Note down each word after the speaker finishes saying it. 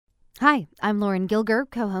Hi, I'm Lauren Gilger,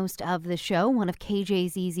 co-host of the show, one of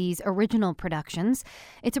KJZZ's original productions.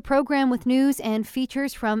 It's a program with news and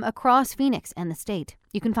features from across Phoenix and the state.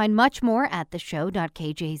 You can find much more at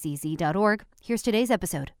theshow.kjzz.org. Here's today's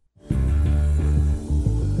episode.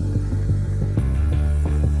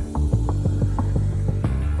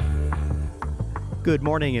 Good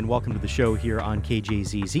morning and welcome to the show here on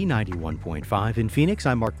KJZZ 91.5 in Phoenix.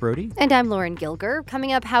 I'm Mark Brody. And I'm Lauren Gilger.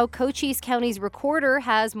 Coming up, how Cochise County's recorder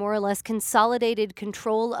has more or less consolidated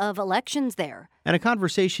control of elections there. And a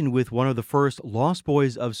conversation with one of the first Lost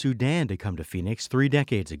Boys of Sudan to come to Phoenix 3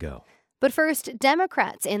 decades ago. But first,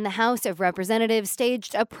 Democrats in the House of Representatives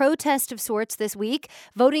staged a protest of sorts this week,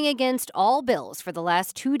 voting against all bills for the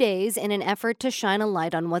last 2 days in an effort to shine a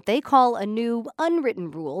light on what they call a new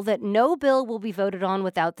unwritten rule that no bill will be voted on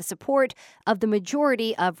without the support of the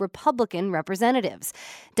majority of Republican representatives.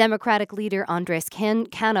 Democratic leader Andres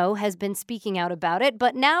Cano has been speaking out about it,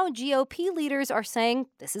 but now GOP leaders are saying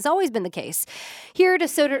this has always been the case. Here to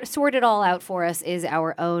sort it all out for us is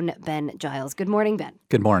our own Ben Giles. Good morning, Ben.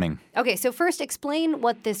 Good morning. Okay, so first explain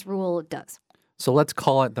what this rule does. So let's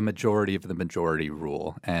call it the majority of the majority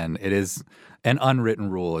rule. And it is an unwritten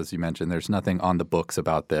rule, as you mentioned. There's nothing on the books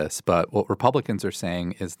about this. But what Republicans are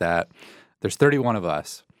saying is that there's 31 of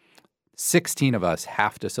us. 16 of us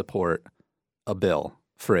have to support a bill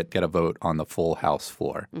for it to get a vote on the full House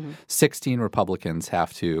floor. 16 Republicans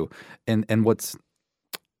have to. And what's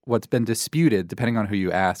been disputed, depending on who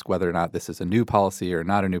you ask, whether or not this is a new policy or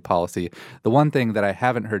not a new policy, the one thing that I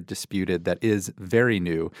haven't heard disputed that is very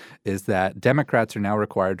new is that Democrats are now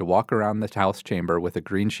required to walk around the House chamber with a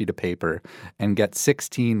green sheet of paper and get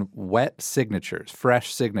 16 wet signatures,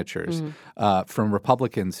 fresh signatures from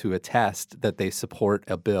Republicans who attest that they support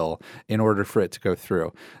a bill in order for it to go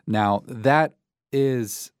through. Now, that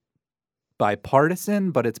is bipartisan,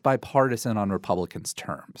 but it's bipartisan on Republicans'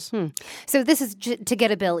 terms. So this is to get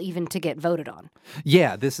a bill even to get voted on?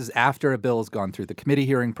 Yeah, this is after a bill has gone through the committee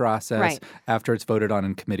hearing process, after it's voted on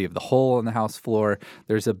in committee of the whole on the House floor.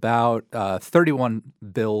 There's about 31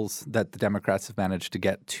 bills that the Democrats have managed to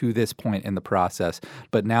get to this point in the process,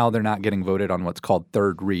 but now they're not getting voted on what's called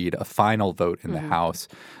third read, a final vote in the House,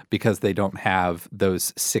 because they don't have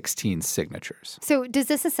those 16 signatures. So does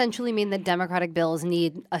this essentially mean that Democratic bills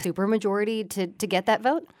need a supermajority to get that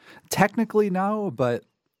vote? Technically, no, but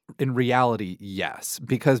in reality, yes,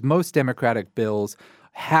 because most Democratic bills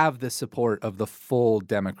have the support of the full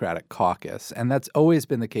Democratic caucus. And that's always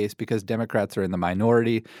been the case because Democrats are in the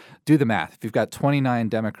minority. Do the math. If you've got 29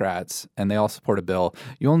 Democrats and they all support a bill,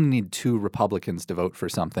 you only need 2 Republicans to vote for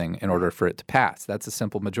something in order for it to pass. That's a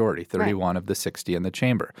simple majority, 31 of the 60 in the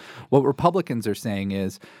chamber. What Republicans are saying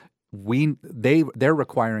is they're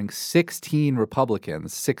requiring 16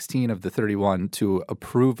 Republicans, 16 of the 31, to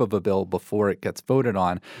approve of a bill before it gets voted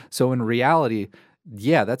on. So in reality,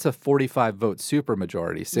 yeah, that's a 45-vote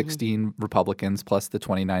supermajority, 16 Republicans plus the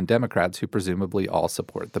 29 Democrats who presumably all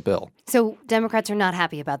support the bill. So Democrats are not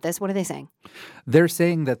happy about this. What are they saying? They're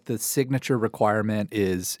saying that the signature requirement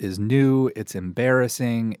is new, it's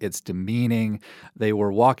embarrassing, it's demeaning. They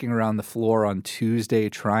were walking around the floor on Tuesday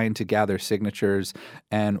trying to gather signatures,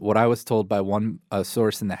 and what I was told by one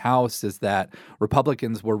source in the House is that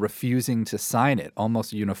Republicans were refusing to sign it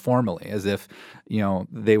almost uniformly, as if,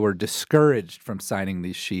 they were discouraged from signing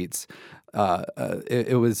these sheets.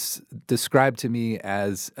 It was described to me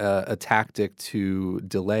as a tactic to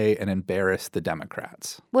delay and embarrass the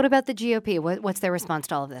Democrats. What about the GOP? What's their response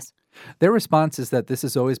to all of this? Their response is that this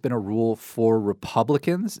has always been a rule for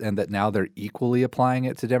Republicans and that now they're equally applying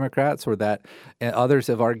it to Democrats, or that others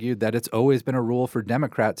have argued that it's always been a rule for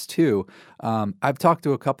Democrats too. I've talked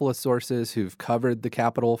to a couple of sources who've covered the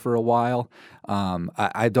Capitol for a while.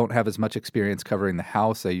 I don't have as much experience covering the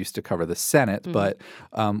House. I used to cover the Senate, but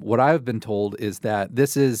what I've been told is that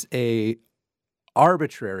this is a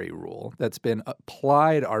arbitrary rule that's been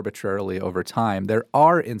applied arbitrarily over time. There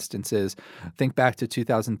are instances, think back to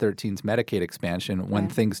 2013's Medicaid expansion, when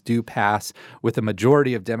things do pass with a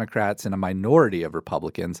majority of Democrats and a minority of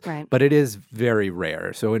Republicans, but it is very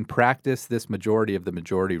rare. So in practice, this majority of the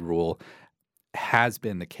majority rule has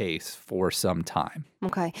been the case for some time.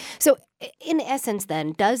 Okay. So in essence,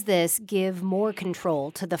 then, does this give more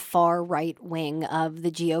control to the far right wing of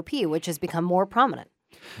the GOP, which has become more prominent?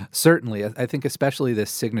 Certainly. I think especially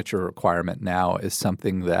this signature requirement now is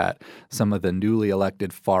something that some of the newly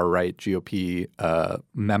elected far-right GOP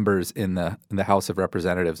members in the House of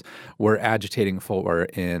Representatives were agitating for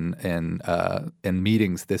in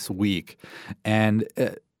meetings this week. And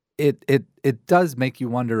it does make you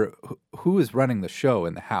wonder who is running the show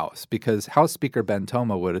in the House, because House Speaker Ben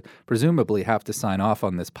Toma would presumably have to sign off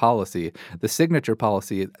on this policy. The signature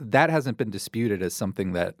policy, that hasn't been disputed as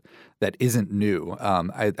something that isn't new.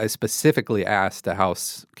 I specifically asked the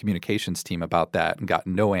House communications team about that and got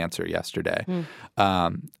no answer yesterday.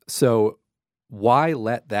 So why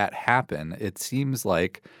let that happen? It seems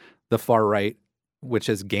like the far right, which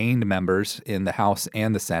has gained members in the House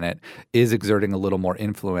and the Senate, is exerting a little more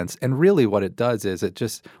influence. And really what it does is it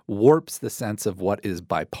just warps the sense of what is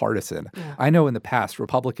bipartisan. Yeah. I know in the past,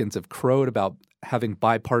 Republicans have crowed about having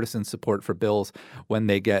bipartisan support for bills when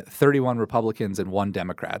they get 31 Republicans and 1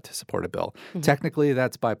 Democrat to support a bill. Technically,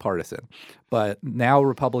 that's bipartisan. But now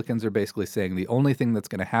Republicans are basically saying the only thing that's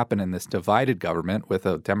going to happen in this divided government with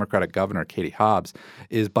a Democratic governor, Katie Hobbs,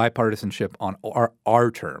 is bipartisanship on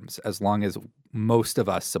our terms, as long as most of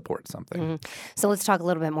us support something. So let's talk a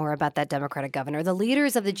little bit more about that Democratic governor. The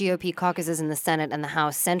leaders of the GOP caucuses in the Senate and the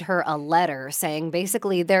House sent her a letter saying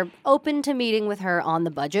basically they're open to meeting with her on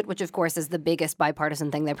the budget, which of course is the biggest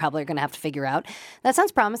bipartisan thing they probably are going to have to figure out. That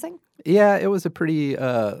sounds promising. Yeah, it was it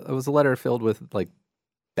was a letter filled with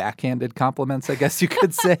backhanded compliments, I guess you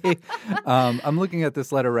could say. I'm looking at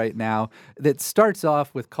this letter right now that starts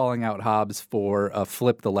off with calling out Hobbs for a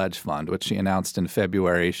Flip the Ledge fund, which she announced in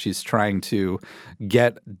February. She's trying to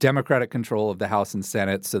get Democratic control of the House and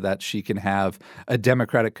Senate so that she can have a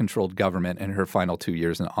Democratic-controlled government in her final 2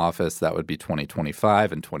 years in office. That would be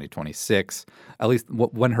 2025 and 2026, at least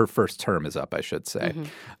when her first term is up, I should say.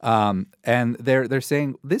 And they're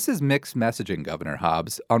saying this is mixed messaging, Governor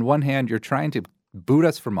Hobbs. On one hand, you're trying to boot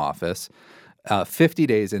us from office. 50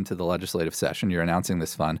 days into the legislative session, you're announcing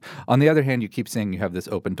this fund. On the other hand, you keep saying you have this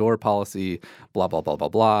open door policy, blah, blah, blah, blah,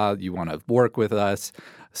 blah. You want to work with us.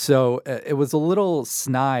 So it was a little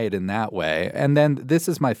snide in that way. And then this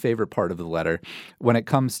is my favorite part of the letter. When it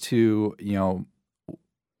comes to,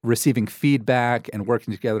 receiving feedback and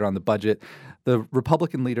working together on the budget, the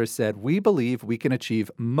Republican leaders said, we believe we can achieve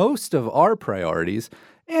most of our priorities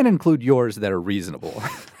and include yours that are reasonable.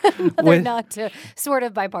 They're not sort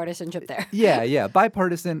of bipartisanship there. Yeah.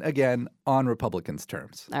 Bipartisan, again, on Republicans'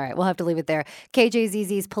 terms. All right, we'll have to leave it there.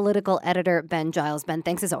 KJZZ's political editor, Ben Giles. Ben,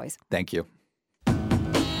 thanks as always. Thank you.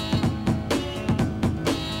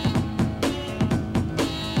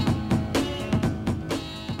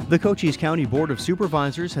 The Cochise County Board of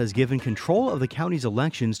Supervisors has given control of the county's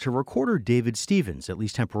elections to Recorder David Stevens, at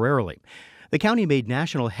least temporarily. The county made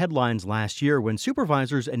national headlines last year when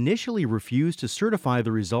supervisors initially refused to certify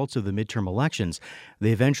the results of the midterm elections.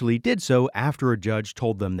 They eventually did so after a judge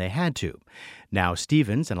told them they had to. Now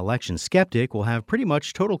Stevens, an election skeptic, will have pretty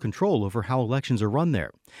much total control over how elections are run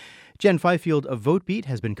there. Jen Fifield of VoteBeat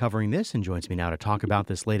has been covering this and joins me now to talk about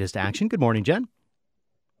this latest action. Good morning, Jen.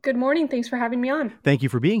 Good morning. Thanks for having me on. Thank you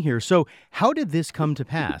for being here. So how did this come to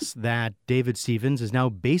pass that David Stevens is now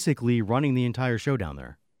basically running the entire show down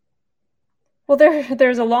there? Well,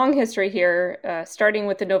 there's a long history here, starting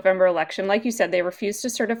with the November election. Like you said, they refused to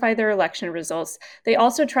certify their election results. They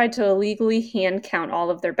also tried to illegally hand count all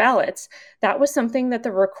of their ballots. That was something that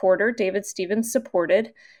the recorder, David Stevens,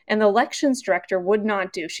 supported, and the elections director would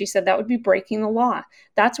not do. She said that would be breaking the law.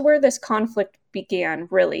 That's where this conflict began,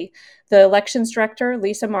 really. The elections director,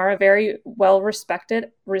 Lisa Mara, very well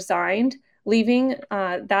respected, resigned, leaving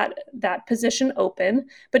that position open.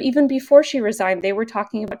 But even before she resigned, they were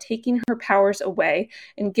talking about taking her powers away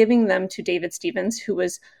and giving them to David Stevens, who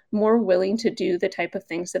was more willing to do the type of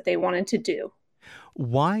things that they wanted to do.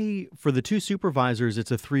 Why, for the two supervisors, it's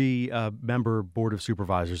a 3-member board of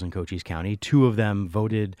supervisors in Cochise County. 2 of them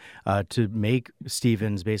voted to make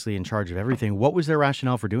Stevens basically in charge of everything. What was their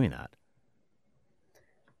rationale for doing that?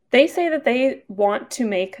 They say that they want to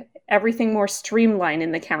make everything more streamlined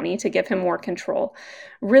in the county to give him more control.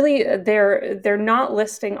 Really, they're not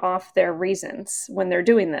listing off their reasons when they're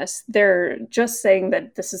doing this. They're just saying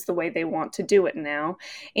that this is the way they want to do it now.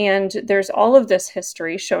 And there's all of this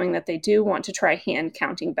history showing that they do want to try hand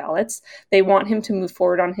counting ballots. They want him to move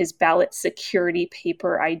forward on his ballot security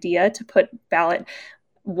paper idea to put ballot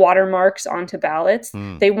watermarks onto ballots.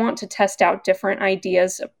 They want to test out different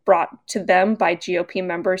ideas brought to them by GOP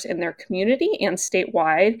members in their community and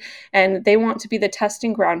statewide. And they want to be the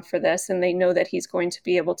testing ground for this. And they know that he's going to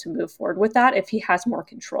be able to move forward with that if he has more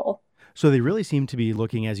control. So they really seem to be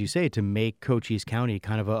looking, as you say, to make Cochise County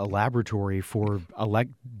kind of a laboratory for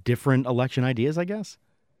different election ideas, I guess.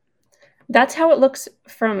 That's how it looks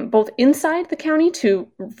from both inside the county to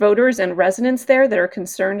voters and residents there that are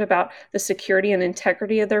concerned about the security and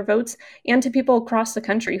integrity of their votes, and to people across the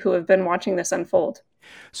country who have been watching this unfold.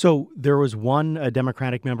 So there was one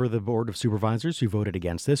Democratic member of the Board of Supervisors who voted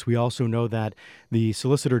against this. We also know that the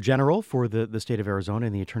Solicitor General for the state of Arizona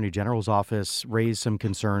and the Attorney General's office raised some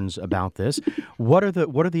concerns about this. What are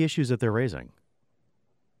the issues that they're raising?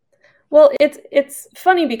 Well, it's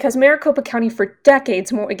funny because Maricopa County for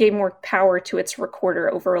decades gave more power to its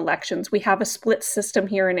recorder over elections. We have a split system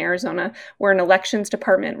here in Arizona where an elections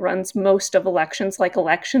department runs most of elections, like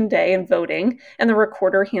election day and voting, and the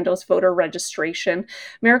recorder handles voter registration.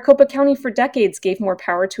 Maricopa County for decades gave more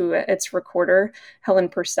power to its recorder, Helen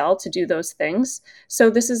Purcell, to do those things. So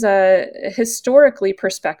this is a historically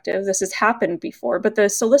perspective. This has happened before, but the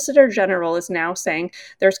Solicitor General is now saying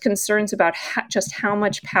there's concerns about just how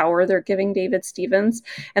much power they're giving David Stevens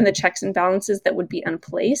and the checks and balances that would be in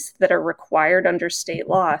place that are required under state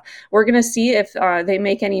law. We're going to see if they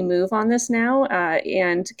make any move on this now.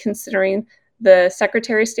 And considering the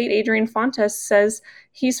Secretary of State, Adrian Fontes, says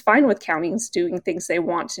he's fine with counties doing things they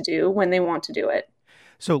want to do when they want to do it.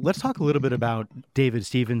 So let's talk a little bit about David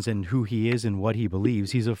Stevens and who he is and what he believes.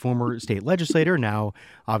 He's a former state legislator, now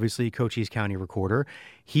obviously Cochise County recorder.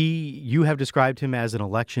 You have described him as an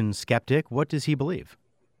election skeptic. What does he believe?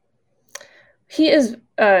 He is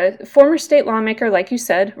a former state lawmaker, like you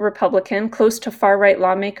said, Republican, close to far-right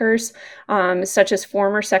lawmakers, such as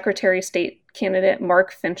former Secretary of State candidate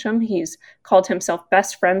Mark Finchem. He's called himself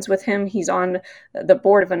best friends with him. He's on the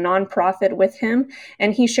board of a nonprofit with him,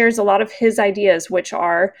 and he shares a lot of his ideas, which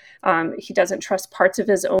are he doesn't trust parts of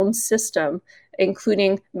his own system,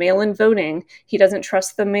 including mail-in voting. He doesn't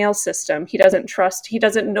trust the mail system. He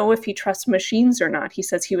doesn't know if he trusts machines or not. He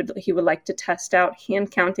says he would like to test out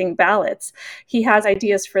hand counting ballots. He has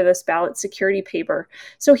ideas for this ballot security paper.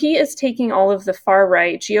 So he is taking all of the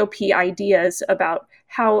far-right GOP ideas about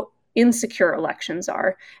how insecure elections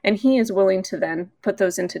are, and he is willing to then put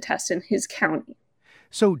those into test in his county.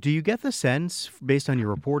 So do you get the sense, based on your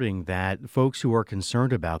reporting, that folks who are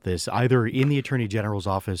concerned about this, either in the Attorney General's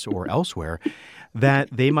office or elsewhere, that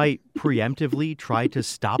they might preemptively try to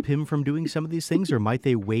stop him from doing some of these things, or might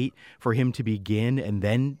they wait for him to begin and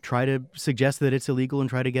then try to suggest that it's illegal and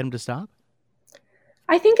try to get him to stop?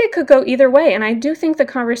 I think it could go either way, and I do think the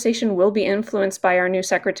conversation will be influenced by our new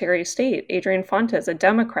Secretary of State, Adrian Fontes, a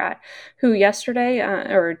Democrat, who yesterday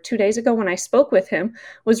or 2 days ago when I spoke with him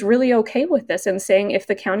was really okay with this and saying if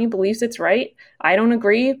the county believes it's right, I don't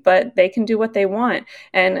agree, but they can do what they want.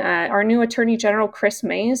 And our new Attorney General, Chris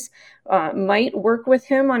Mays, might work with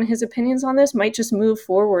him on his opinions on this, might just move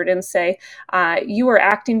forward and say, you are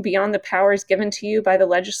acting beyond the powers given to you by the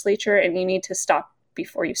legislature and you need to stop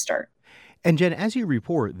before you start. And Jen, as you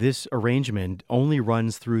report, this arrangement only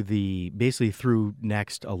runs through basically through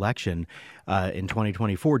next election in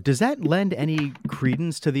 2024. Does that lend any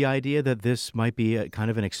credence to the idea that this might be a kind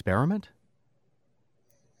of an experiment?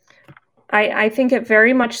 I think it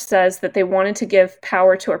very much says that they wanted to give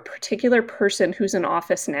power to a particular person who's in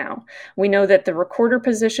office now. We know that the recorder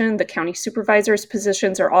position, the county supervisor's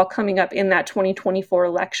positions are all coming up in that 2024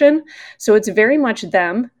 election. So it's very much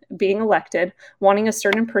them being elected, wanting a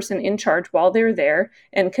certain person in charge while they're there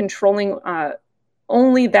and controlling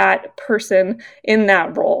only that person in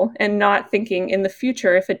that role, and not thinking in the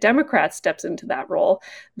future, if a Democrat steps into that role,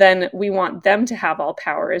 then we want them to have all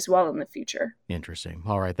power as well in the future. Interesting.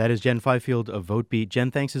 All right. That is Jen Fifield of VoteBeat. Jen,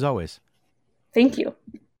 thanks as always. Thank you.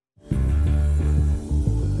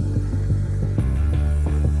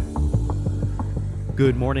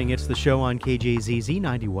 Good morning. It's the show on KJZZ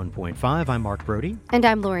 91.5. I'm Mark Brody. And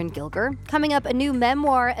I'm Lauren Gilger. Coming up, a new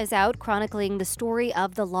memoir is out chronicling the story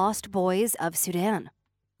of the lost boys of Sudan.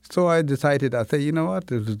 So I decided, I said, you know what,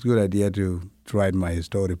 it's a good idea to write my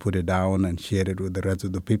story, put it down and share it with the rest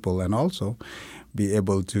of the people, and also be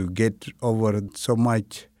able to get over so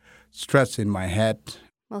much stress in my head.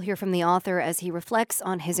 We'll hear from the author as he reflects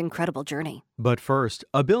on his incredible journey. But first,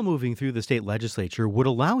 a bill moving through the state legislature would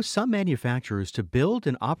allow some manufacturers to build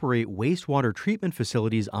and operate wastewater treatment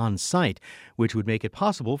facilities on site, which would make it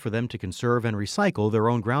possible for them to conserve and recycle their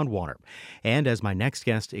own groundwater. And as my next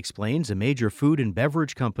guest explains, a major food and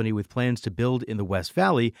beverage company with plans to build in the West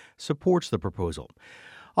Valley supports the proposal.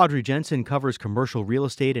 Audrey Jensen covers commercial real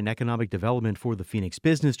estate and economic development for the Phoenix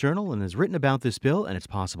Business Journal and has written about this bill and its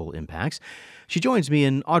possible impacts. She joins me.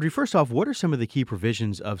 And Audrey, first off, what are some of the key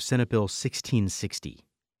provisions of Senate Bill 1660?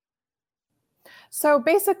 So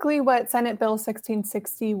basically what Senate Bill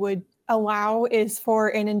 1660 would allow is for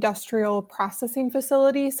an industrial processing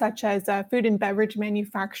facility, such as a food and beverage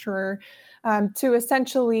manufacturer, to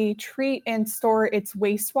essentially treat and store its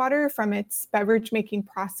wastewater from its beverage making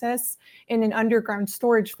process in an underground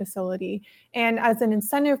storage facility. And as an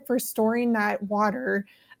incentive for storing that water,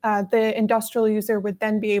 the industrial user would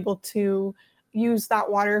then be able to use that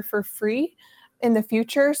water for free in the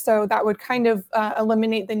future. So that would kind of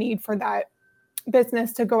eliminate the need for that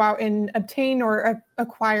business to go out and obtain or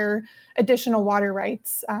acquire additional water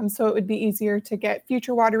rights. So it would be easier to get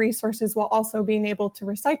future water resources while also being able to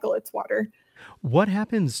recycle its water. What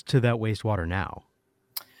happens to that wastewater now?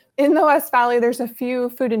 In the West Valley, there's a few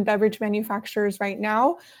food and beverage manufacturers right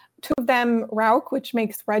now. Two of them, Rauch, which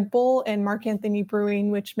makes Red Bull, and Mark Anthony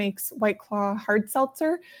Brewing, which makes White Claw hard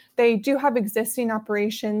seltzer. They do have existing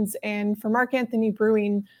operations, and for Mark Anthony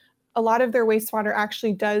Brewing, a lot of their wastewater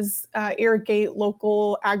actually does irrigate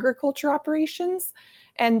local agriculture operations.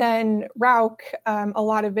 And then Rauch, a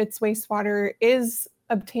lot of its wastewater is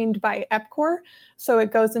obtained by EPCOR. So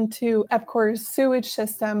it goes into EPCOR's sewage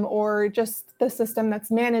system, or just the system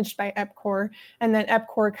that's managed by EPCOR. And then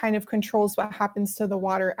EPCOR kind of controls what happens to the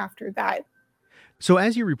water after that. So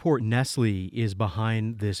as you report, Nestle is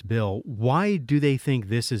behind this bill. Why do they think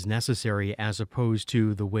this is necessary as opposed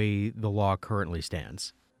to the way the law currently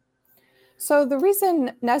stands? So the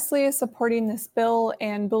reason Nestle is supporting this bill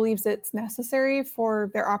and believes it's necessary for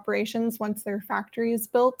their operations once their factory is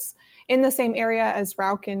built in the same area as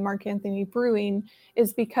Rauch and Mark Anthony Brewing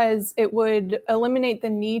is because it would eliminate the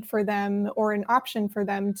need for them, or an option for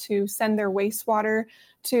them, to send their wastewater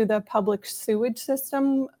to the public sewage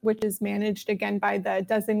system, which is managed again by the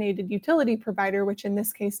designated utility provider, which in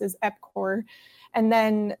this case is EPCOR. And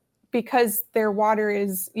then because their water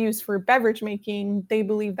is used for beverage making, they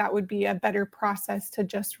believe that would be a better process to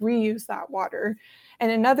just reuse that water. And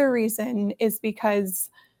another reason is because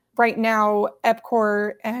right now,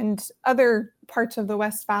 EPCOR and other parts of the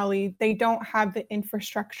West Valley, they don't have the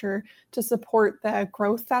infrastructure to support the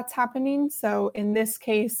growth that's happening. So in this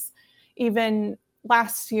case, even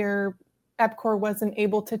last year, EPCOR wasn't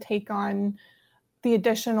able to take on the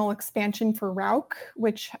additional expansion for Rauch,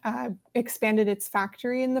 which expanded its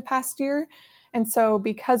factory in the past year. And so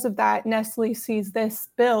because of that, Nestle sees this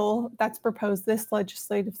bill that's proposed this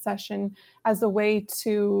legislative session as a way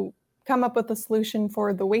to come up with a solution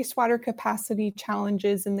for the wastewater capacity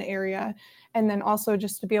challenges in the area, and then also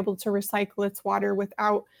just to be able to recycle its water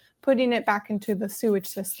without putting it back into the sewage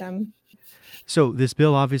system. So this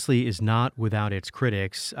bill obviously is not without its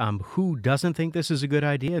critics. Who doesn't think this is a good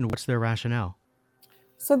idea, and what's their rationale?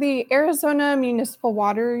 So the Arizona Municipal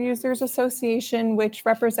Water Users Association, which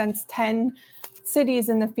represents 10 cities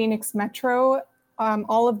in the Phoenix Metro,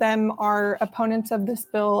 all of them are opponents of this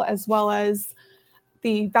bill, as well as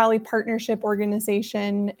the Valley Partnership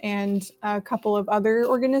Organization and a couple of other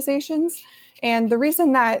organizations. And the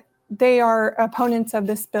reason that they are opponents of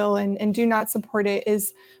this bill and do not support it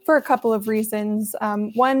is for a couple of reasons.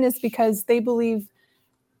 One is because they believe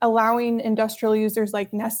allowing industrial users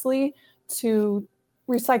like Nestle to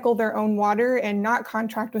recycle their own water and not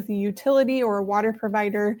contract with a utility or a water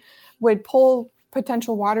provider would pull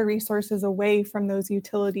potential water resources away from those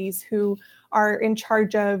utilities who are in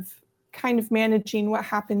charge of kind of managing what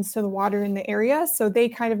happens to the water in the area. So they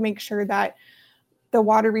kind of make sure that the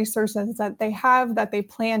water resources that they have, that they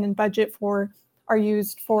plan and budget for, are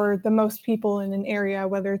used for the most people in an area,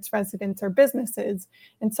 whether it's residents or businesses.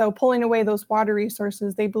 And so pulling away those water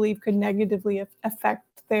resources, they believe could negatively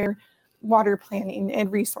affect their water planning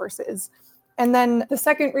and resources. And then the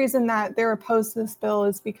second reason that they're opposed to this bill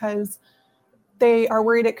is because they are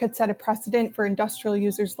worried it could set a precedent for industrial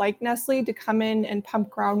users like Nestle to come in and pump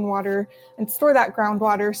groundwater and store that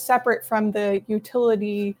groundwater separate from the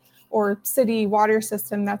utility or city water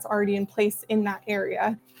system that's already in place in that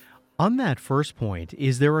area. On that first point,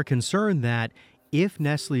 is there a concern that if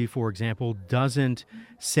Nestle, for example, doesn't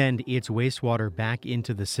send its wastewater back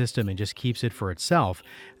into the system and just keeps it for itself,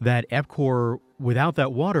 that EPCOR, without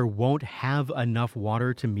that water, won't have enough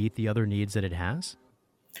water to meet the other needs that it has?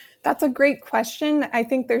 That's a great question. I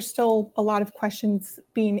think there's still a lot of questions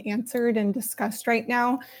being answered and discussed right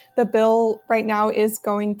now. The bill right now is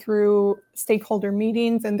going through stakeholder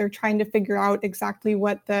meetings, and they're trying to figure out exactly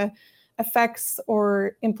what the effects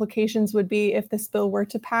or implications would be if this bill were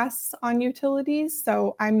to pass on utilities.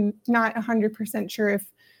 So I'm not 100% sure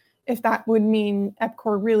if that would mean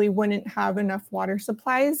EPCOR really wouldn't have enough water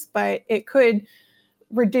supplies, but it could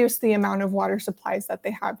reduce the amount of water supplies that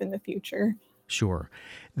they have in the future. Sure.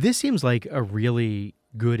 This seems like a really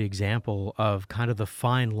good example of kind of the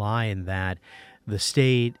fine line that the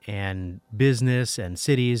state and business and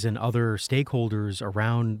cities and other stakeholders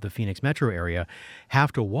around the Phoenix metro area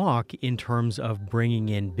have to walk in terms of bringing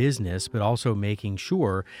in business, but also making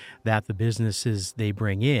sure that the businesses they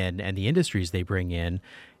bring in and the industries they bring in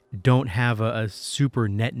don't have a super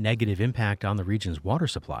net negative impact on the region's water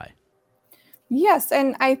supply. Yes,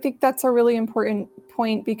 and I think that's a really important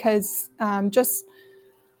point because just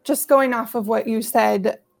just going off of what you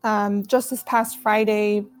said, just this past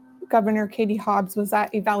Friday, Governor Katie Hobbs was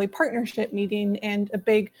at a Valley Partnership meeting, and a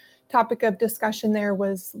big topic of discussion there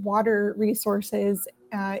was water resources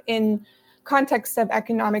in context of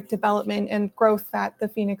economic development and growth that the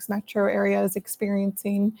Phoenix metro area is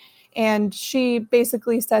experiencing. And she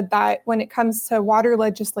basically said that when it comes to water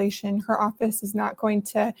legislation, her office is not going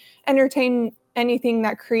to entertain anything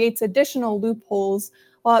that creates additional loopholes,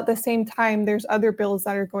 while at the same time, there's other bills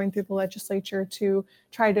that are going through the legislature to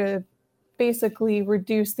try to basically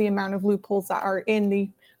reduce the amount of loopholes that are in the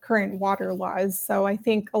current water laws. So I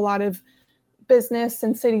think a lot of business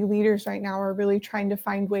and city leaders right now are really trying to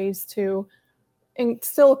find ways to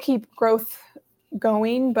still keep growth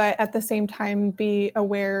going, but at the same time be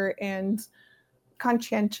aware and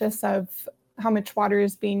conscientious of how much water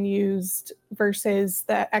is being used versus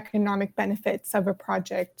the economic benefits of a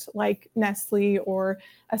project like Nestle or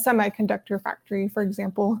a semiconductor factory, for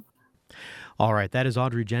example. All right, that is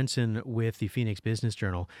Audrey Jensen with the Phoenix Business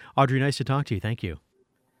Journal. Audrey, nice to talk to you. Thank you.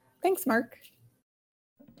 Thanks, Mark.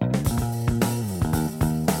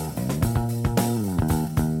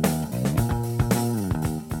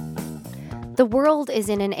 The world is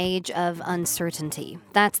in an age of uncertainty.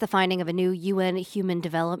 That's the finding of a new UN Human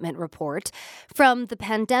Development Report. From the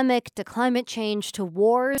pandemic to climate change to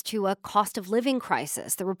wars to a cost of living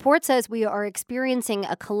crisis, the report says we are experiencing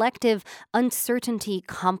a collective uncertainty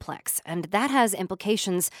complex, and that has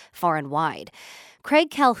implications far and wide.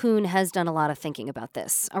 Craig Calhoun has done a lot of thinking about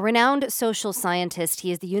this. A renowned social scientist,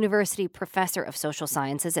 he is the university professor of social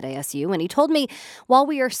sciences at ASU, and he told me while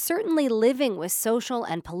we are certainly living with social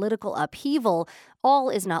and political upheaval,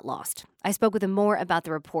 all is not lost. I spoke with him more about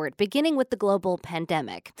the report, beginning with the global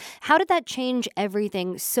pandemic. How did that change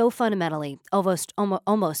everything so fundamentally, almost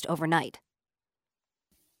overnight?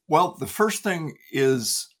 Well, the first thing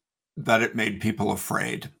is that it made people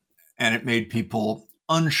afraid, and it made people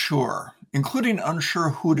unsure, including unsure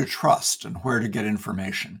who to trust and where to get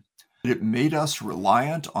information. It made us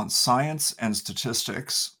reliant on science and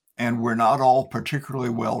statistics, and we're not all particularly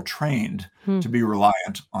well trained to be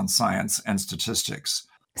reliant on science and statistics.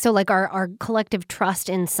 So like our collective trust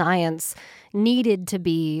in science needed to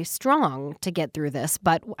be strong to get through this,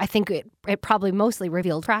 but I think it probably mostly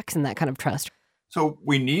revealed cracks in that kind of trust. So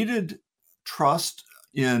we needed trust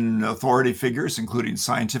in authority figures, including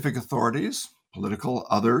scientific authorities, political,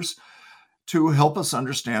 others, to help us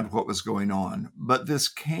understand what was going on. But this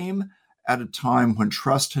came at a time when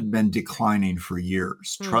trust had been declining for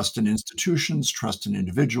years. Trust in institutions, trust in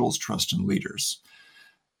individuals, trust in leaders.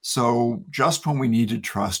 So just when we needed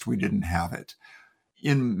trust, we didn't have it.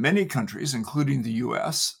 In many countries, including the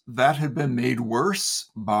US, that had been made worse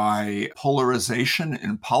by polarization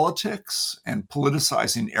in politics and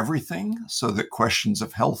politicizing everything so that questions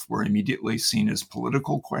of health were immediately seen as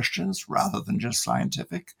political questions rather than just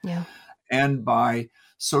scientific. Yeah. And by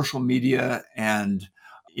social media and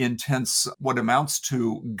intense, what amounts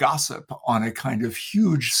to gossip on a kind of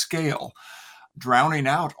huge scale, drowning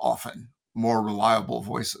out often more reliable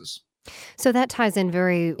voices. So that ties in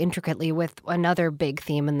very intricately with another big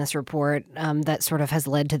theme in this report that sort of has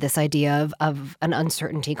led to this idea of an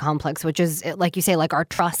uncertainty complex, which is, like you say, like our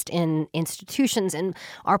trust in institutions and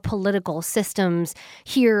our political systems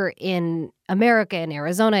here in America and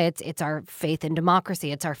Arizona. It's our faith in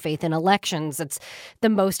democracy. It's our faith in elections. It's the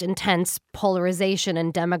most intense polarization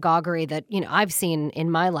and demagoguery that, I've seen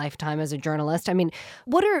in my lifetime as a journalist. I mean,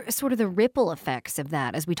 what are sort of the ripple effects of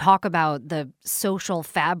that as we talk about the social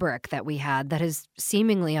fabric that we had that has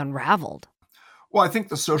seemingly unraveled? Well, I think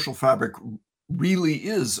the social fabric really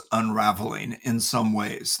is unraveling in some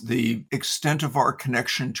ways. The extent of our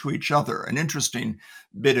connection to each other. An interesting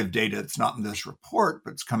bit of data that's not in this report,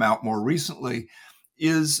 but it's come out more recently,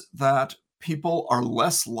 is that people are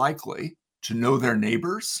less likely to know their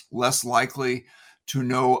neighbors, less likely to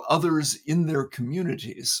know others in their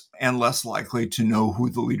communities, and less likely to know who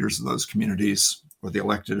the leaders of those communities or the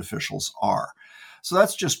elected officials are. So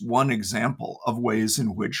that's just one example of ways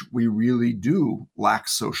in which we really do lack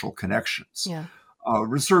social connections. Yeah.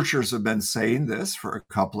 Researchers have been saying this for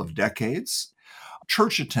a couple of decades.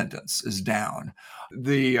 Church attendance is down.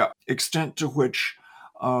 The extent to which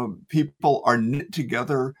people are knit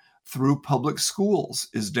together through public schools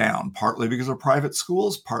is down, partly because of private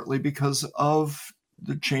schools, partly because of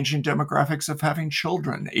the changing demographics of having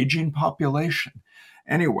children, aging population.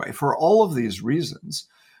 Anyway, for all of these reasons,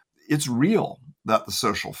 it's real that the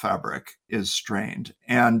social fabric is strained.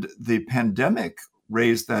 And the pandemic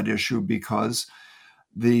raised that issue because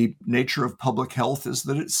the nature of public health is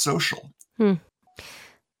that it's social.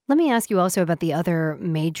 Let Let me ask you also about the other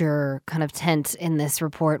major kind of tent in this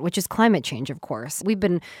report, which is climate change, of course. We've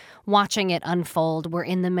been watching it unfold. We're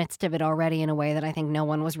in the midst of it already in a way that I think no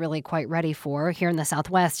one was really quite ready for. Here in the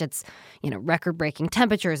Southwest, it's, record-breaking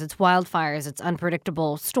temperatures, it's wildfires, it's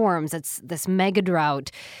unpredictable storms, it's this mega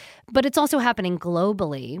drought. But it's also happening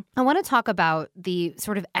globally. I want to talk about the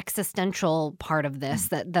sort of existential part of this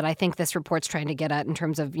that I think this report's trying to get at in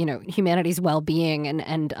terms of, humanity's well-being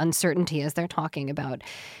and uncertainty as they're talking about.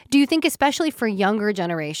 Do you think, especially for younger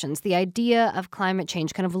generations, the idea of climate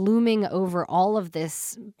change kind of looming over all of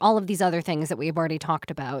these other things that we've already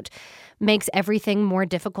talked about makes everything more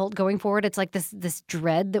difficult going forward? It's like this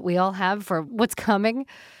dread that we all have for what's coming.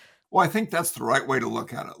 Well, I think that's the right way to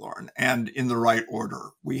look at it, Lauren, and in the right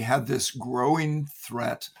order. We have this growing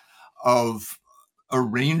threat of a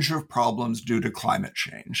range of problems due to climate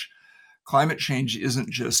change. Climate change isn't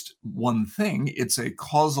just one thing, it's a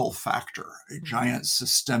causal factor, a giant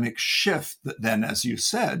systemic shift that then, as you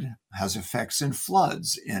said, has effects in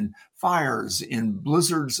floods, in fires, in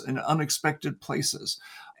blizzards, in unexpected places.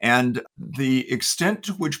 And the extent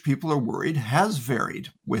to which people are worried has varied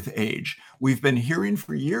with age. We've been hearing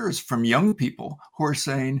for years from young people who are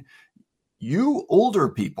saying, you older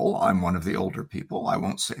people, I'm one of the older people, I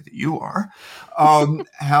won't say that you are,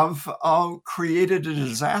 have created a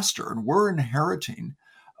disaster, and we're inheriting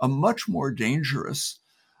a much more dangerous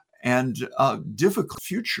and difficult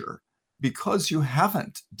future because you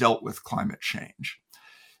haven't dealt with climate change.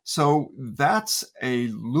 So that's a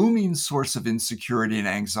looming source of insecurity and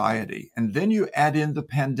anxiety. And then you add in the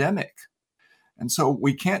pandemic. And so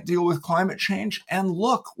we can't deal with climate change. And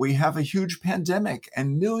look, we have a huge pandemic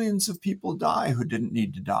and millions of people die who didn't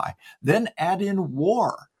need to die. Then add in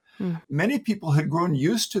war. Many people had grown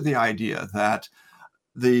used to the idea that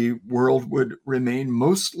the world would remain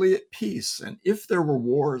mostly at peace. And if there were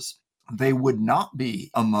wars, they would not be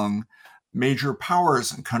among major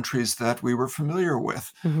powers and countries that we were familiar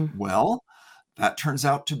with. Well, that turns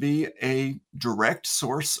out to be a direct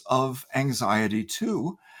source of anxiety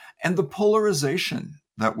too. And the polarization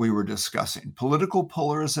that we were discussing, political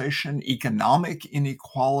polarization, economic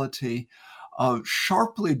inequality,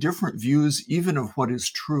 sharply different views even of what is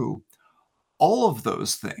true, all of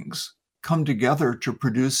those things come together to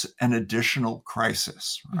produce an additional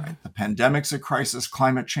crisis, right? The pandemic's a crisis,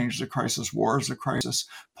 climate change is a crisis, war is a crisis,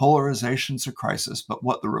 polarization's a crisis. But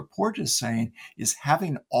what the report is saying is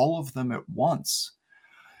having all of them at once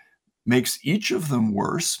makes each of them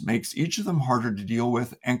worse, makes each of them harder to deal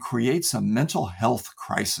with, and creates a mental health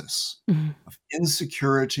crisis of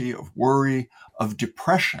insecurity, of worry, of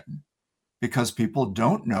depression, because people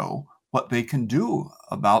don't know what they can do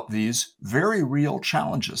about these very real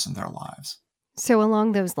challenges in their lives. So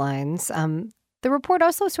along those lines, the report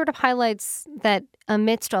also sort of highlights that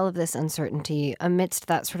amidst all of this uncertainty, amidst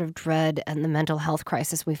that sort of dread and the mental health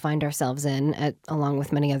crisis we find ourselves in, along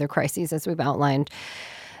with many other crises as we've outlined,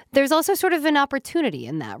 there's also sort of an opportunity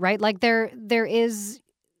in that, right? Like there is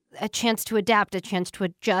a chance to adapt, a chance to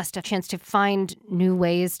adjust, a chance to find new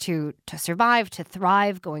ways to survive, to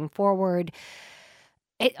thrive going forward.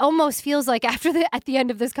 It almost feels like at the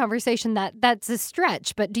end of this conversation that's a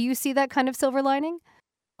stretch, but do you see that kind of silver lining?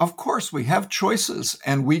 Of course, we have choices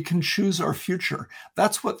and we can choose our future.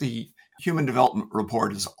 That's what the Human Development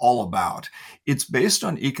Report is all about. It's based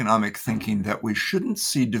on economic thinking that we shouldn't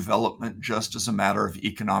see development just as a matter of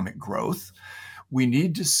economic growth. We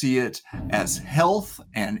need to see it as health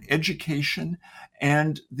and education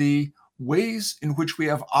and the ways in which we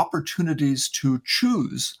have opportunities to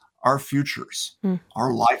choose our futures.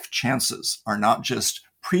 Our life chances are not just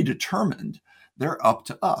predetermined, they're up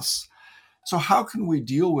to us. So how can we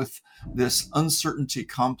deal with this uncertainty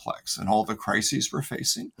complex and all the crises we're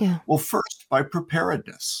facing? Well, first, by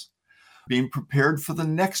preparedness, being prepared for the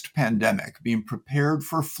next pandemic, being prepared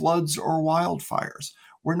for floods or wildfires.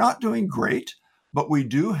 We're not doing great, but we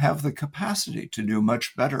do have the capacity to do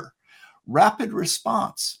much better. Rapid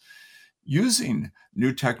response, using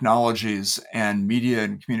new technologies and media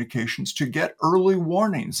and communications to get early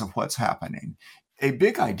warnings of what's happening. A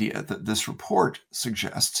big idea that this report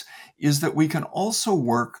suggests is that we can also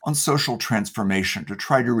work on social transformation to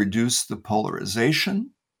try to reduce the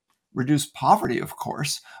polarization, reduce poverty, of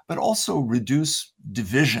course, but also reduce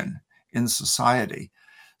division in society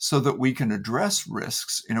so that we can address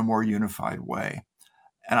risks in a more unified way.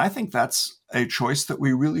 And I think that's a choice that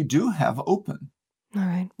we really do have open. All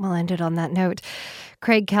right, we'll end it on that note.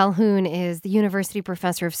 Craig Calhoun is the University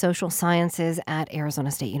Professor of Social Sciences at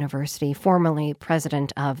Arizona State University, formerly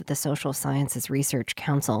president of the Social Sciences Research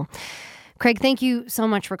Council. Craig, thank you so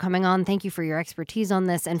much for coming on. Thank you for your expertise on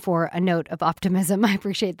this and for a note of optimism. I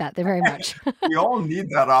appreciate that very much. We all need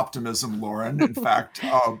that optimism, Lauren. In fact,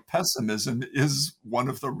 pessimism is one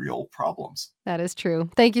of the real problems. That is true.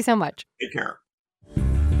 Thank you so much. Take care.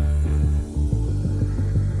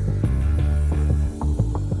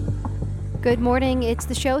 Good morning. It's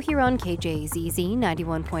the show here on KJZZ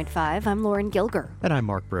 91.5. I'm Lauren Gilger. And I'm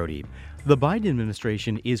Mark Brody. The Biden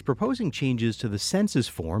administration is proposing changes to the census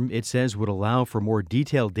form it says would allow for more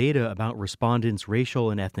detailed data about respondents'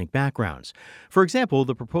 racial and ethnic backgrounds. For example,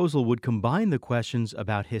 the proposal would combine the questions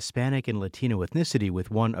about Hispanic and Latino ethnicity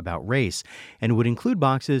with one about race and would include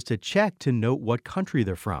boxes to check to note what country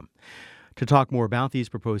they're from. To talk more about these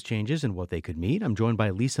proposed changes and what they could mean, I'm joined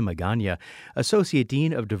by Lisa Magana, Associate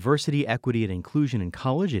Dean of Diversity, Equity, and Inclusion in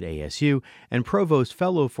College at ASU and Provost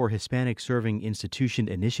Fellow for Hispanic Serving Institution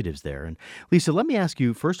Initiatives there. And Lisa, let me ask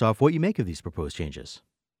you first off what you make of these proposed changes.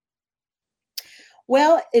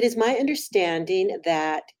 Well, it is my understanding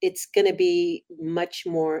that it's going to be much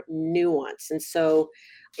more nuanced. And so,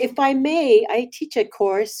 if I may, I teach a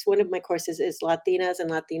course. One of my courses is Latinas and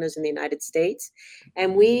Latinos in the United States.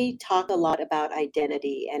 And we talk a lot about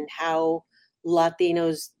identity and how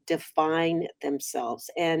Latinos define themselves.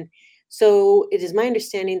 And so it is my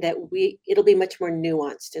understanding that it'll be much more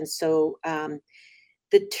nuanced. And so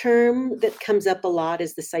the term that comes up a lot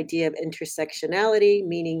is this idea of intersectionality,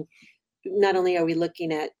 meaning not only are we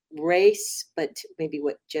looking at race, but maybe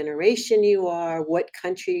what generation you are, what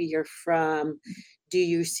country you're from. Do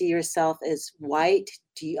you see yourself as white?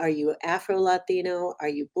 Are you Afro-Latino? Are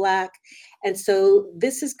you Black? And so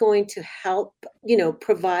this is going to help,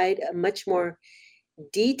 provide a much more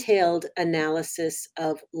detailed analysis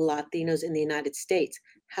of Latinos in the United States.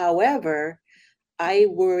 However, I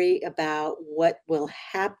worry about what will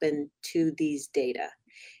happen to these data.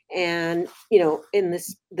 And, in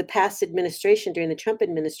the past administration, during the Trump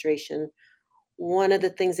administration, one of the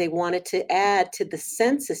things they wanted to add to the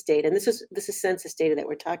census data, and this is census data that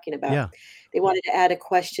we're talking about. Yeah. They wanted to add a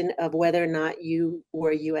question of whether or not you were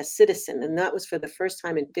a U.S. citizen, and that was for the first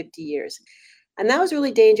time in 50 years. And that was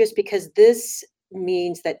really dangerous because this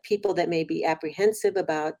means that people that may be apprehensive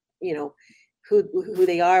about, who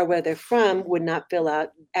they are, where they're from, would not fill out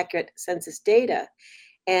accurate census data.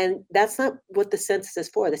 And that's not what the census is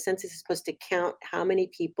for. The census is supposed to count how many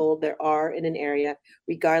people there are in an area,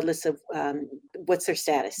 regardless of what's their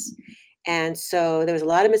status. And so there was a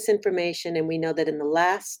lot of misinformation. And we know that in the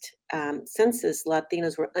last census,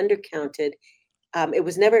 Latinos were undercounted. It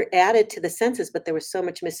was never added to the census, but there was so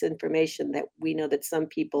much misinformation that we know that some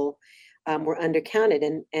people were undercounted.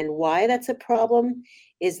 And why that's a problem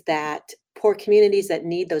is that poor communities that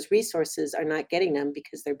need those resources are not getting them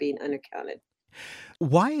because they're being undercounted.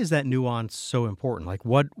 Why is that nuance so important? Like,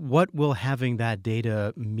 what will having that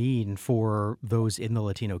data mean for those in the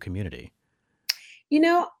Latino community?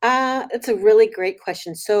 It's a really great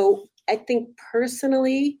question. So I think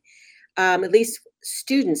personally, at least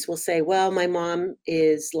students will say, well, my mom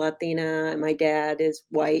is Latina and my dad is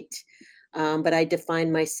white, but I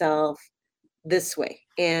define myself this way.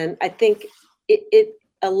 And I think it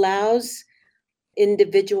allows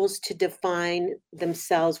individuals to define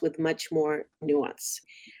themselves with much more nuance.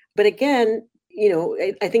 But again,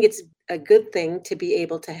 I think it's a good thing to be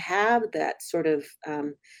able to have that sort of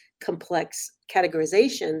complex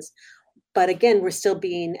categorizations. But again, we're still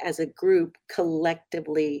being, as a group,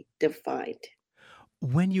 collectively defined.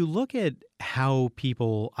 When you look at how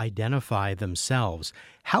people identify themselves,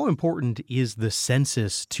 how important is the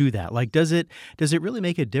census to that? Like, does it really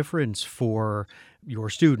make a difference for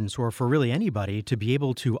your students or for really anybody to be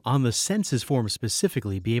able to, on the census form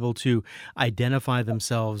specifically, be able to identify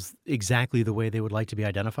themselves exactly the way they would like to be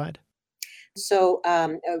identified? So a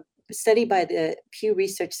study by the Pew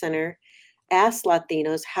Research Center asked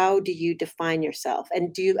Latinos, how do you define yourself?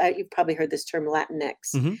 And you've probably heard this term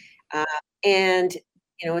Latinx. Mm-hmm. And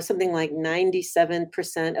something like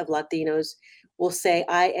 97% of Latinos will say,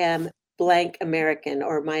 I am blank American,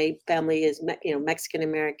 or my family is Mexican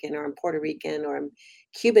American, or I'm Puerto Rican, or I'm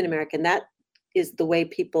Cuban American. That is the way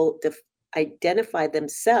people identify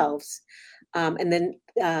themselves, and then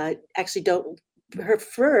actually don't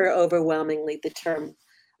prefer overwhelmingly the term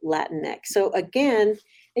Latinx. So again,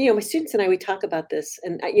 my students and I, we talk about this,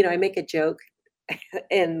 and I make a joke,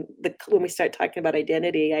 and when we start talking about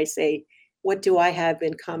identity, I say, what do I have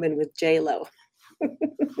in common with J-Lo?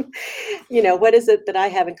 What is it that I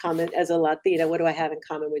have in common as a Latina? What do I have in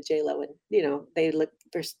common with J-Lo? And, they look,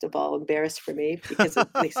 first of all, embarrassed for me because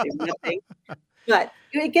they say nothing. But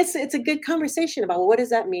I guess it's a good conversation about, well, what does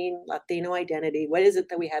that mean, Latino identity? What is it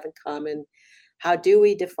that we have in common? How do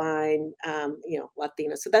we define,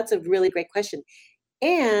 Latino? So that's a really great question.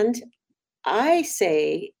 And I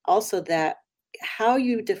say also that how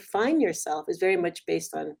you define yourself is very much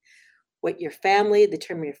based on what the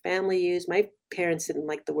term your family used. My parents didn't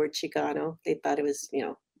like the word Chicano. They thought it was,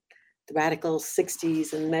 the radical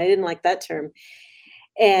 60s, and I didn't like that term.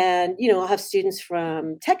 And, I'll have students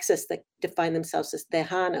from Texas that define themselves as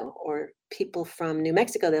Tejano, or people from New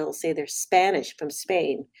Mexico, they'll say they're Spanish from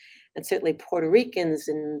Spain, and certainly Puerto Ricans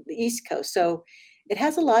in the East Coast. So it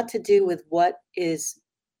has a lot to do with what is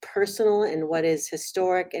personal and what is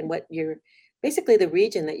historic and what basically the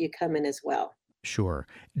region that you come in as well. Sure.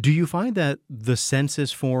 Do you find that the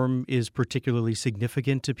census form is particularly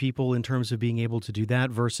significant to people in terms of being able to do that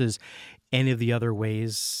versus any of the other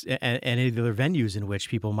ways, any of the other venues in which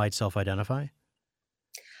people might self-identify?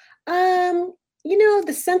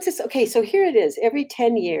 The census, okay, so here it is. Every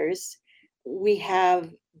 10 years, we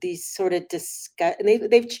have these sort of and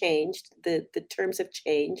they've changed. The terms have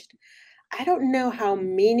changed. I don't know how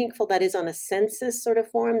meaningful that is on a census sort of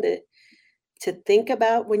form to think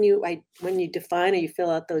about when you define or you fill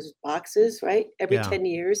out those boxes, right? Every Yeah. 10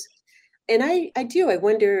 years. And I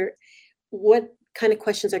wonder what kind of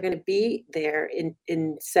questions are going to be there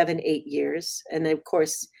in 7-8 years. And then, of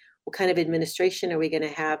course, what kind of administration are we going to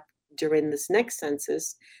have during this next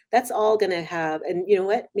census? That's all going to have, and you know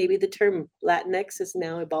what? Maybe the term Latinx has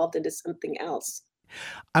now evolved into something else.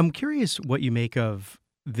 I'm curious what you make of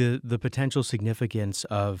the potential significance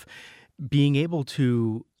of being able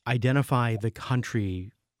to identify the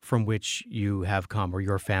country from which you have come or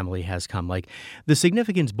your family has come, like the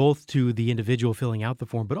significance both to the individual filling out the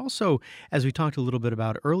form, but also, as we talked a little bit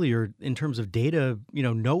about earlier, in terms of data,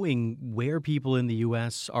 knowing where people in the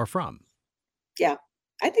U.S. are from. Yeah,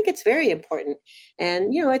 I think it's very important.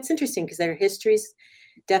 And, it's interesting because their histories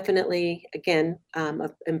definitely, again,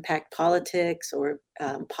 impact politics or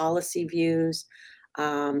policy views.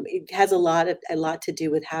 It has a lot to do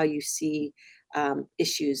with how you see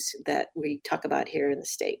issues that we talk about here in the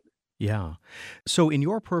state. Yeah. So in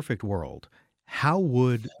your perfect world, how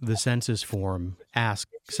would the census form ask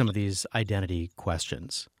some of these identity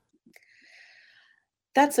questions?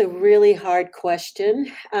 That's a really hard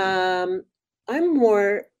question. I'm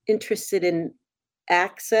more interested in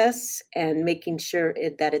access and making sure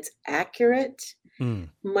that it's accurate. Mm,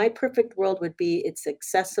 My perfect world would be it's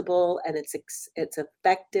accessible and it's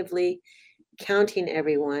effectively counting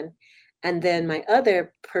everyone. And then my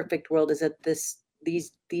other perfect world is that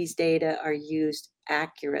these data are used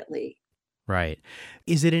accurately. right.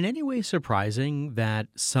 Is it in any way surprising that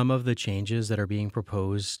some of the changes that are being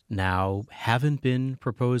proposed now haven't been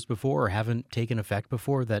proposed before or haven't taken effect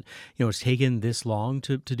before, that, it's taken this long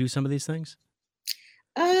to do some of these things?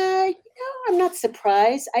 I'm not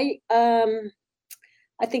surprised. I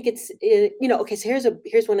think it's okay. So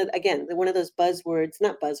here's one of those buzzwords.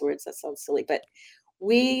 Not buzzwords. That sounds silly, but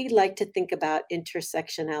we like to think about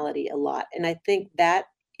intersectionality a lot, and I think that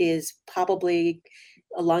is probably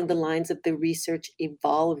along the lines of the research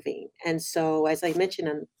evolving. And so, as I mentioned,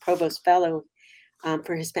 I'm provost fellow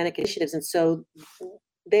for Hispanic initiatives, and so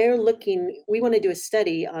they're looking. We want to do a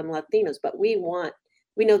study on Latinos, but we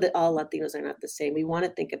know that all Latinos are not the same. We want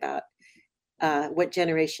to think about what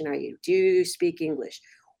generation are you? Do you speak English?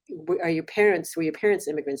 Were your parents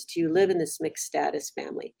immigrants? Do you live in this mixed status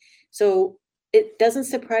family? So it doesn't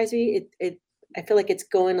surprise me. I feel like it's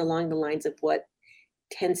going along the lines of what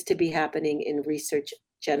tends to be happening in research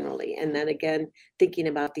generally. And then again, thinking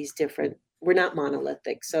about we're not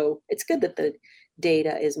monolithic. So it's good that the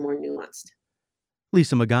data is more nuanced.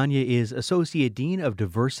 Lisa Magana is Associate Dean of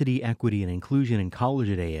Diversity, Equity, and Inclusion in College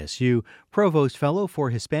at ASU, Provost Fellow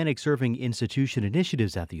for Hispanic Serving Institution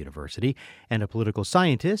Initiatives at the university, and a political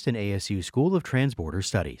scientist in ASU School of Transborder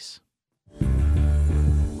Studies.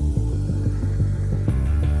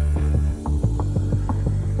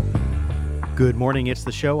 Good morning. It's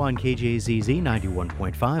The Show on KJZZ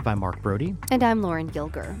 91.5. I'm Mark Brody. And I'm Lauren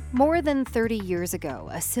Gilger. More than 30 years ago,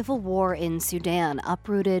 a civil war in Sudan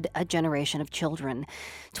uprooted a generation of children.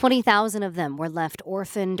 20,000 of them were left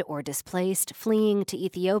orphaned or displaced, fleeing to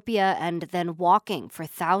Ethiopia and then walking for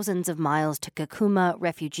thousands of miles to Kakuma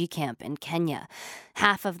refugee camp in Kenya.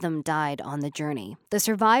 Half of them died on the journey. The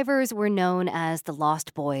survivors were known as the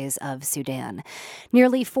Lost Boys of Sudan.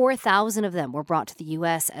 Nearly 4,000 of them were brought to the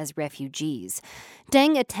U.S. as refugees.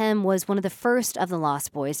 Deng Atem was one of the first of the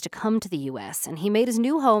Lost Boys to come to the U.S., and he made his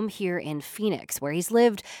new home here in Phoenix, where he's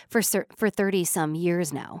lived for 30-some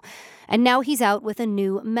years now. And now he's out with a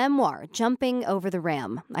new memoir, Jumping Over the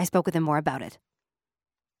Ram. I spoke with him more about it.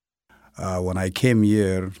 When I came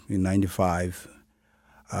here in 95,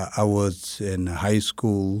 I was in high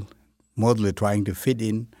school mostly trying to fit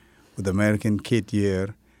in with the American kid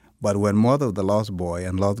here. But when Mother of the Lost Boy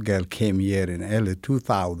and Lost Girl came here in early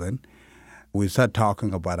 2000, we started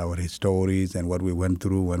talking about our stories and what we went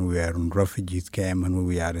through when we were in refugees camp and when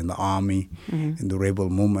we were in the army, in the rebel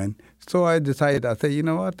movement. So I decided, I said, you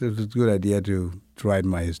know what, it's a good idea to write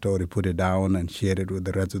my story, put it down and share it with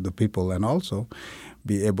the rest of the people, and also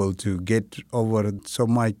be able to get over so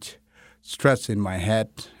much stress in my head.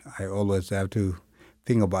 I always have to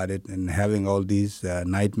think about it and having all these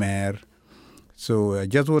nightmares. So I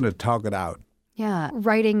just want to talk it out. Yeah,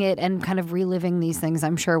 writing it and kind of reliving these things,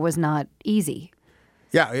 I'm sure, was not easy.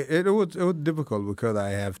 Yeah, it was difficult because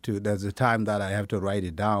there's a time that I have to write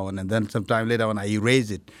it down, and then sometime later on I erase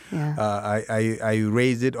it. Yeah. I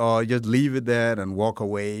erase it or just leave it there and walk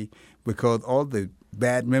away because all the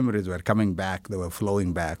bad memories were coming back, they were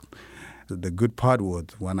flowing back. The good part was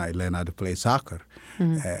when I learned how to play soccer.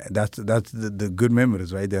 That's the good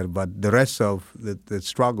memories right there, but the rest of the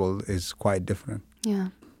struggle is quite different. Yeah.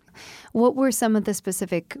 What were some of the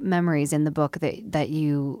specific memories in the book that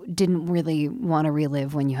you didn't really want to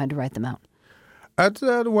relive when you had to write them out? At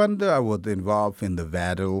one day I was involved in the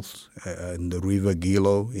battles in the River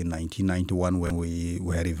Gilo in 1991 when we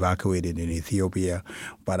were evacuated in Ethiopia.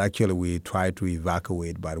 But actually we tried to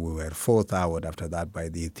evacuate, but we were forced out after that by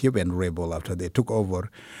the Ethiopian rebel after they took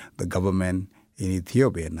over the government in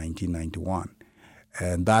Ethiopia in 1991.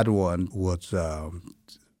 And that one was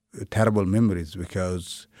terrible memories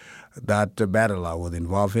because that battle, I was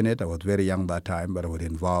involved in it. I was very young that time, but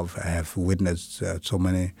I have witnessed so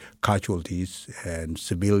many casualties and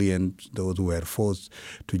civilians, those who were forced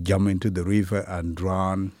to jump into the river and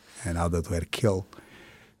drown, and others were killed.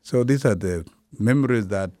 So these are the memories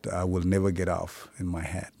that I will never get off in my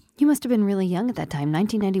head. You must have been really young at that time,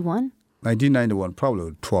 1991? 1991,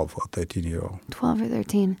 probably 12 or 13-year-old. 12 or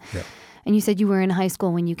 13. Yeah. And you said you were in high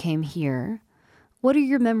school when you came here. What are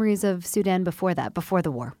your memories of Sudan before that, before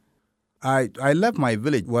the war? I left my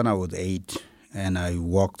village when I was 8, and I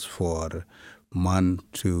walked for a month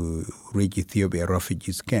to reach Ethiopia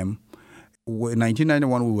refugees camp. In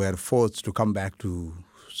 1991, we were forced to come back to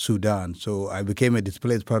Sudan, so I became a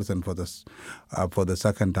displaced person for the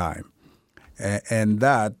second time. And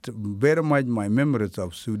that, very much my memories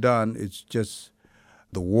of Sudan, it's just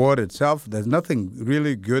the war itself. There's nothing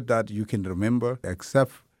really good that you can remember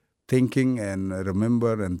except thinking and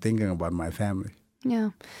remember and thinking about my family.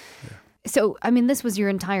 Yeah. So, I mean, this was your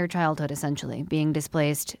entire childhood, essentially, being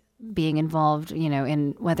displaced, being involved,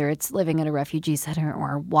 in whether it's living in a refugee center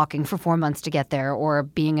or walking for 4 months to get there or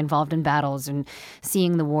being involved in battles and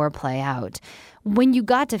seeing the war play out. When you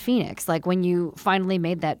got to Phoenix, like when you finally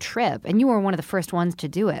made that trip, and you were one of the first ones to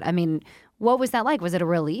do it, I mean, what was that like? Was it a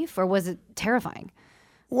relief or was it terrifying?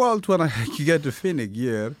 Well, when I got to Phoenix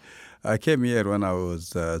here, I came here when I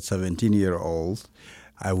was 17-year-old.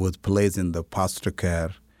 I was placed in the foster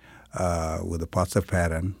care with the pastor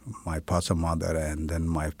parent, my pastor mother, and then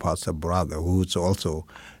my pastor brother, who's also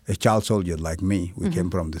a child soldier like me. We came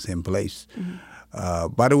from the same place.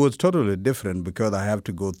 But it was totally different because I have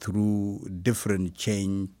to go through different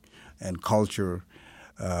change and culture.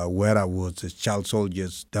 Where I was a child soldier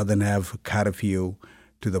doesn't have curfew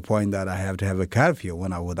to the point that I have to have a curfew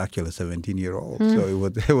when I was actually 17-year-old. So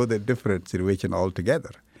it was a different situation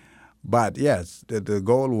altogether. But yes, the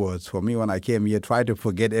goal was for me when I came here, try to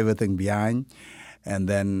forget everything behind and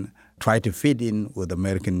then try to fit in with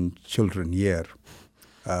American children here.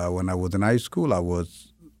 When I was in high school, I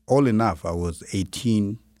was old enough. I was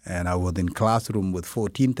 18 and I was in classroom with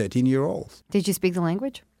 14, 13-year-olds. Did you speak the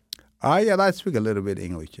language? Yeah, I speak a little bit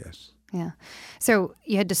English, yes. Yeah. So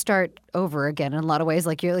you had to start over again in a lot of ways.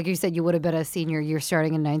 Like you said, you would have been a senior. You're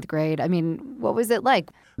starting in 9th grade. I mean, what was it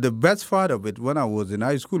like? The best part of it, when I was in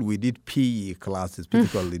high school, we did PE classes,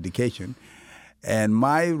 physical education. And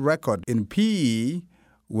my record in PE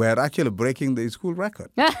were actually breaking the school record.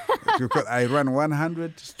 Because I ran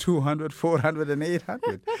 100, 200, 400, and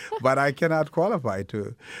 800. But I cannot qualify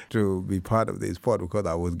to be part of the sport because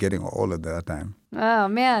I was getting old at that time. Oh,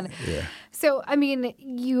 man. Yeah. So, I mean,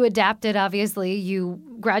 you adapted, obviously. You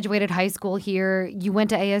graduated high school here. You went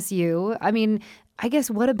to ASU. I mean, I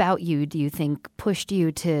guess what about you do you think pushed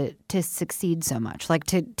you to succeed so much? Like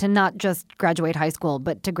to not just graduate high school,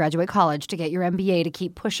 but to graduate college, to get your MBA, to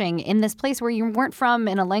keep pushing in this place where you weren't from,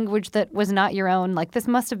 in a language that was not your own? Like this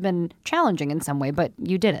must have been challenging in some way, but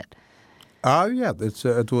you did it. Yeah,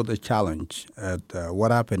 it was a challenge.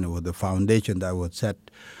 What happened with the foundation that was set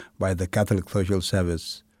by the Catholic Social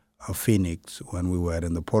Service of Phoenix when we were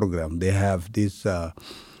in the program, they have this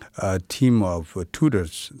team of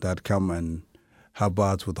tutors that come and help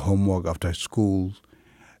us with homework after school.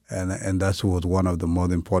 And that was one of the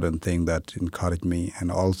most important things that encouraged me,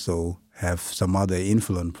 and also have some other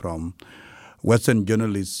influence from Western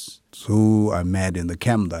journalists who I met in the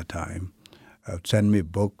camp that time. Sent me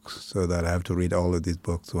books so that I have to read all of these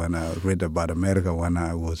books when I read about America when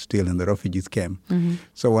I was still in the refugees camp. Mm-hmm.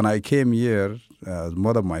 So when I came here,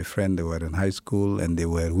 most of my friends, they were in high school and they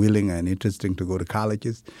were willing and interested to go to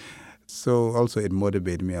colleges. So also it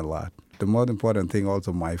motivated me a lot. The most important thing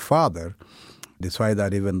also, my father, despite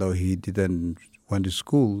that even though he didn't went to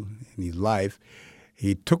school in his life,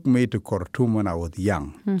 he took me to Khartoum when I was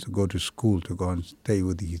young to go to school, to go and stay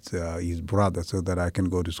with his brother so that I can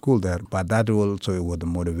go to school there. But that also was the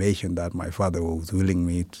motivation that my father was willing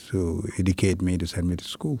me to educate me, to send me to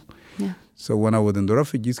school. Yeah. So when I was in the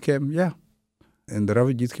refugees camp, in the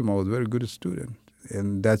refugees camp I was a very good student.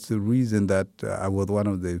 And that's the reason that I was one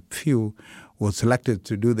of the few who was selected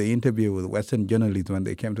to do the interview with Western journalists when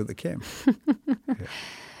they came to the camp. Yeah.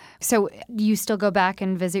 So do you still go back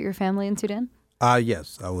and visit your family in Sudan?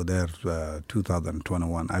 Yes, I was there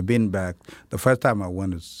 2021. I've been back. The first time I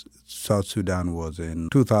went to South Sudan was in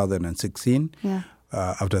 2016. Yeah.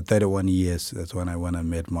 After 31 years, that's when I went and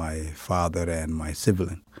met my father and my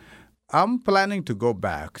sibling. I'm planning to go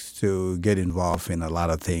back to get involved in a lot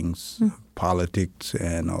of things, politics,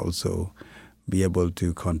 and also be able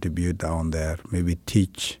to contribute down there, maybe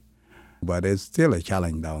teach. But it's still a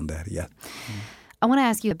challenge down there, yeah. I want to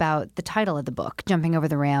ask you about the title of the book, Jumping Over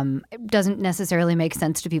the Ram. It doesn't necessarily make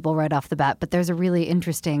sense to people right off the bat, but there's a really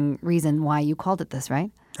interesting reason why you called it this,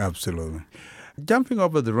 right? Absolutely. Jumping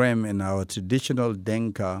over the ram in our traditional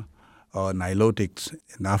Denka or Nilotics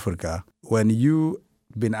in Africa, when you've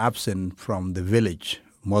been absent from the village,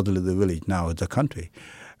 mostly the village, now it's a country,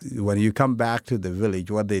 when you come back to the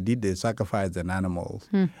village, what they did, they sacrificed an animal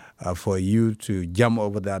for you to jump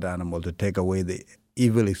over that animal to take away the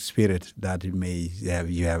evil spirit that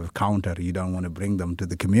you have encountered. You don't want to bring them to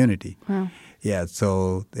the community. Wow. Yeah,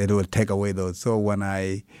 so it will take away those. So when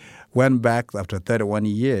I went back after 31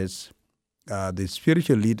 years, the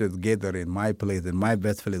spiritual leaders gathered in my place, in my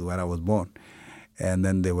best place where I was born. And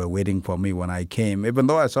then they were waiting for me when I came. Even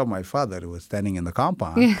though I saw my father who was standing in the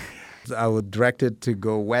compound, I was directed to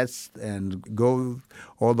go west and go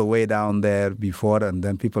all the way down there before, and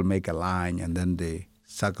then people make a line, and then they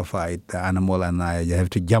sacrifice the animal, and I have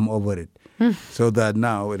to jump over it. So that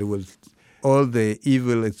now it will, all the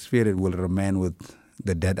evil spirit will remain with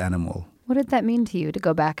the dead animal. What did that mean to you to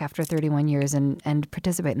go back after 31 years and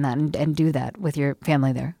participate in that and do that with your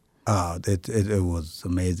family there? It was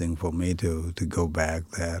amazing for me to go back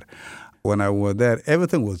there. When I was there,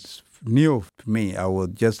 everything was new to me. I was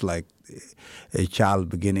just like a child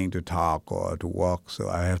beginning to talk or to walk. So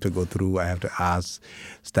I have to go through, I have to ask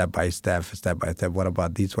step by step, what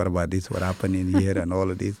about this, what happened in here and all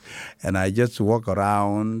of this. And I just walk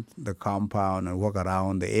around the compound and walk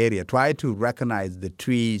around the area, try to recognize the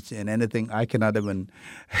trees and anything. I cannot even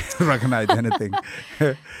recognize anything.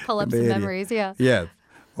 Pull up some area. Memories, yeah. Yes,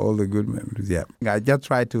 all the good memories, yeah. I just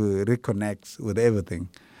try to reconnect with everything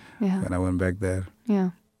when I went back there.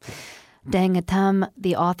 Yeah. Deng Atam,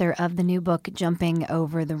 the author of the new book, Jumping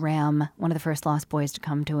Over the Ram, one of the first Lost Boys to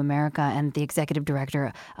come to America, and the executive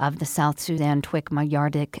director of the South Sudan Twik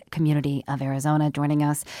Mayardic community of Arizona, joining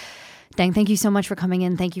us. Deng, thank you so much for coming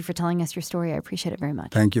in. Thank you for telling us your story. I appreciate it very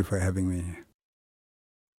much. Thank you for having me.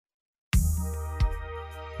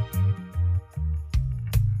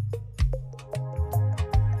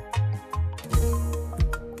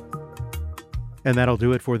 And that'll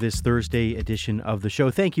do it for this Thursday edition of the show.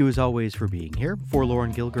 Thank you, as always, for being here. For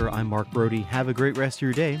Lauren Gilger, I'm Mark Brody. Have a great rest of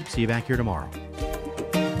your day. See you back here tomorrow.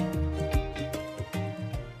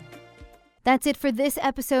 That's it for this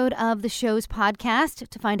episode of the show's podcast.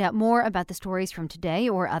 To find out more about the stories from today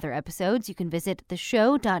or other episodes, you can visit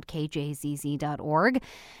theshow.kjzz.org.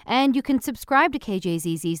 And you can subscribe to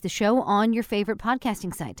KJZZ's The Show on your favorite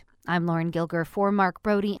podcasting site. I'm Lauren Gilger for Mark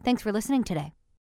Brody. Thanks for listening today.